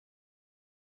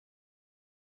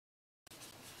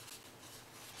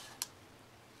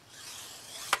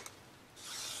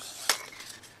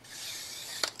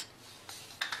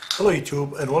Hello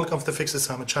YouTube and welcome to the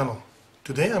fixitsamo channel.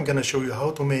 Today I'm going to show you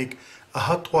how to make a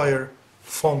hot wire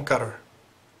foam cutter.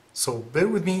 So bear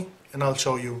with me and I'll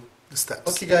show you the steps.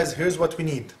 Okay guys, here's what we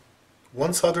need.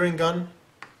 One soldering gun,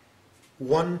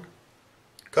 one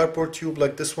cardboard tube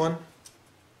like this one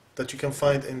that you can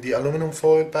find in the aluminum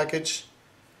foil package,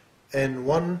 and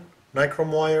one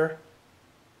nichrome wire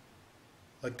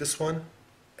like this one,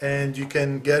 and you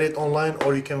can get it online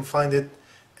or you can find it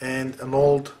in an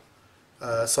old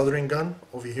soldering gun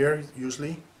over here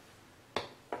usually.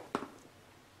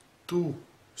 Two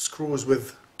screws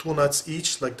with two nuts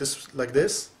each like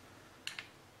this.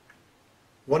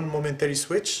 One momentary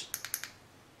switch,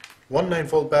 one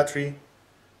 9-volt battery,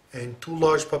 and two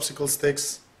large popsicle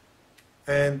sticks,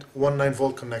 and one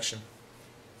 9-volt connection.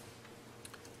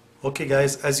 Okay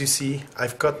guys, as you see,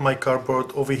 I've cut my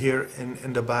cardboard over here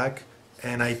in the back,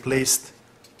 and I placed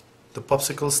the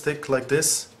popsicle stick like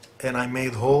this, and I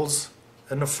made holes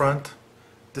in the front.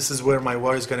 This is where my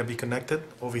wire is going to be connected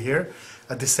over here.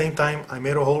 At the same time, I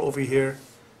made a hole over here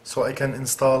so I can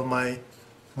install my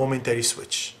momentary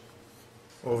switch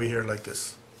over here like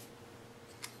this.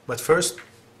 But first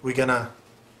we're gonna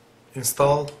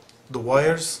install the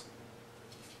wires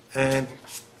and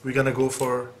we're gonna go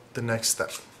for the next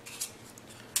step.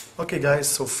 Okay guys,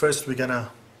 so first we're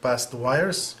gonna pass the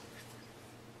wires.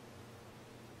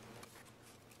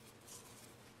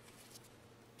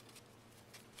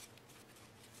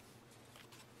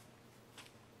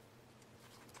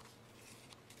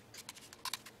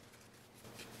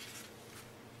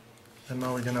 And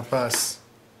now we're gonna pass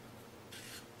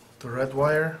the red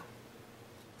wire.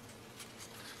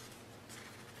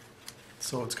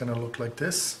 So it's gonna look like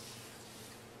this.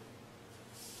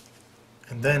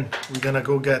 And then we're gonna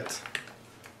go get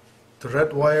the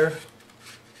red wire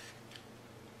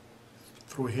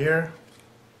through here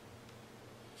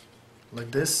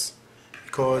like this,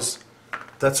 because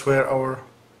that's where our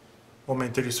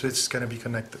momentary switch is gonna be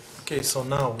connected. Okay, so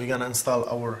now we're gonna install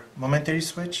our momentary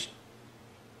switch.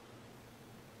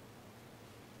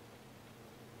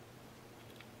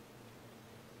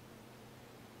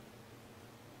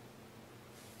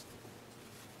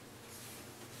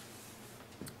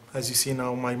 As you see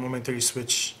now, my momentary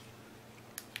switch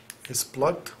is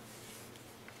plugged.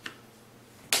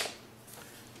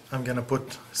 I'm gonna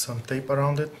put some tape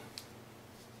around it,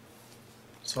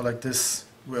 so like this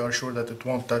we are sure that it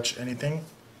won't touch anything,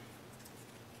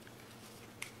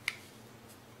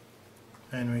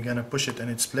 and we're gonna push it in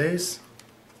its place.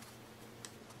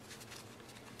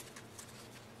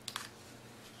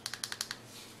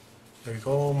 There you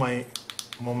go, my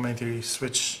momentary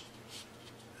switch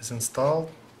is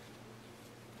installed.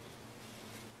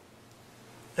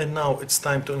 And now it's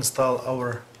time to install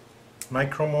our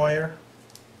nichrome wire.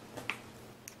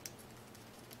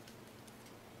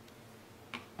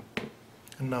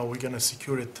 And now we're gonna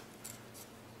secure it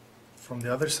from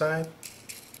the other side.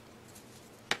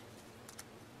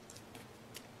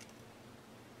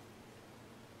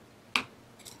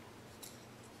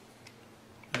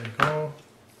 There you go.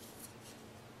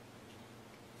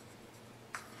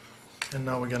 And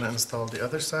now we're gonna install the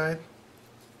other side.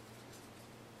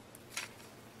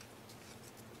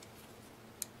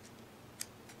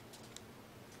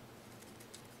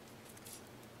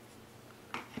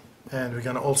 And we're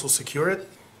going to also secure it.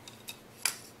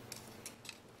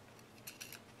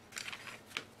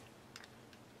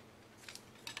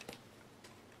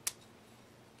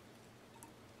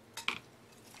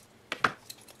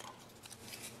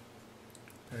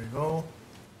 There you go.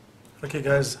 Okay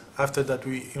guys, after that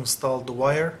we installed the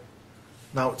wire.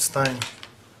 Now it's time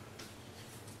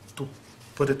to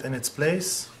put it in its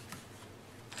place.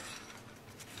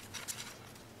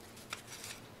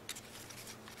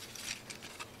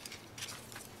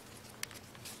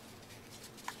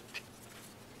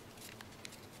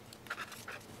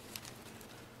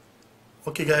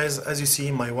 Okay guys, as you see,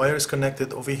 my wire is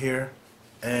connected over here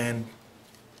and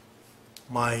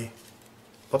my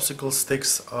popsicle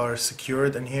sticks are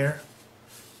secured in here.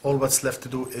 All what's left to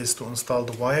do is to install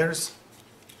the wires.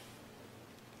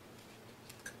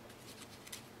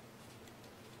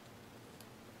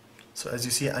 So as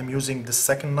you see, I'm using the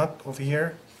second nut over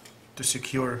here to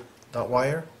secure that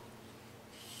wire.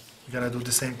 We're gonna do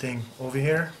the same thing over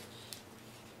here.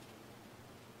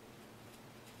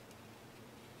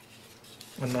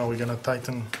 And now we're gonna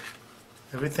tighten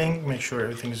everything, make sure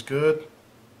everything is good.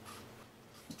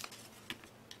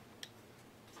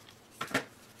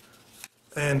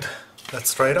 And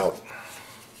let's try it out.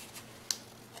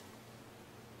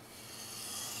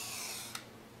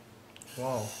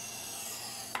 Wow.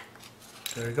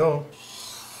 There you go.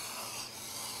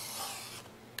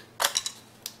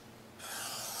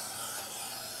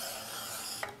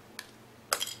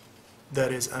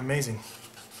 That is amazing.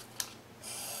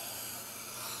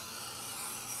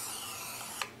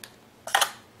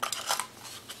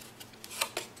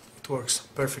 It works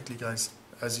perfectly, guys,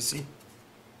 as you see.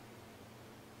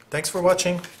 Thanks for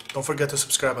watching. Don't forget to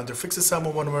subscribe under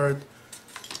fixitsamo, one word,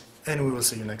 and we will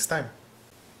see you next time.